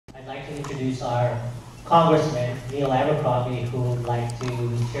introduce our Congressman, Neil Abercrombie, who would like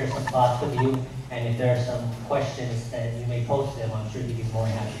to share some thoughts with you. And if there are some questions that you may pose to him, I'm sure he'd be more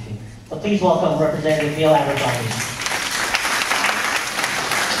than happy to. So please welcome Representative Neil Abercrombie.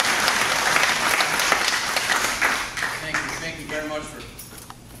 Thank you very much for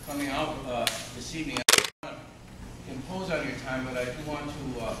coming out this evening. I don't want to impose on your time, but I do want to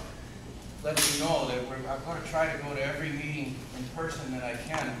let you know that I'm going to try to go to every meeting in person that I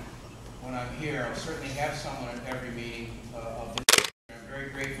can when I'm here. I'll certainly have someone at every meeting of this. I'm very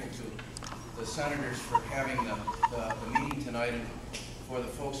grateful to the senators for having the meeting tonight and for the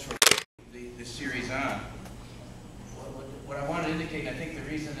folks for the series on. What I want to indicate, and I think the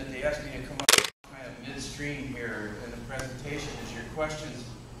reason that they asked me to come up kind of midstream here in the presentation is your questions,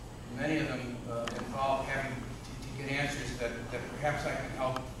 many of them involve having to get answers that perhaps I can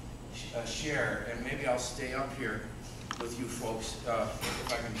help share, and maybe I'll stay up here with you folks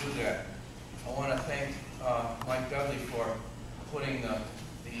if I can do that. I want to thank Mike Dudley for putting the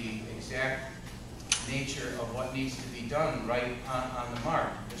exact nature of what needs to be done right on the mark.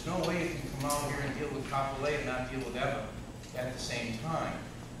 There's no way you can come out here and deal with Kapolei and not deal with EVA at the same time.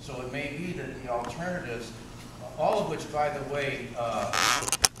 So it may be that the alternatives, all of which, by the way,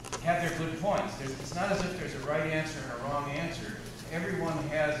 have their good points. It's not as if there's a right answer and a wrong answer. Everyone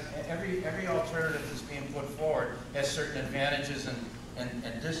has, every alternative that's being put forward has certain advantages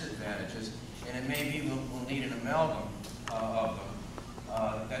and disadvantages, and it may be we'll need an amalgam of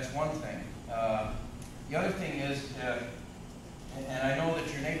them. That's one thing. The other thing is, and I know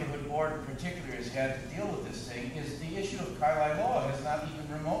that your neighborhood board in particular has had to deal with this thing, is the issue of Kailai law has not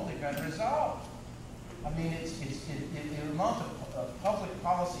even remotely been resolved. I mean, it amounts of public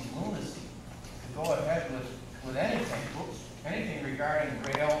policy lunacy to go ahead with anything regarding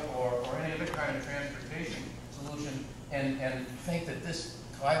rail or any other kind of transportation solution and think that this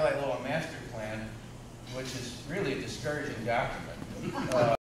Kailai law master plan, which is really a discouraging document,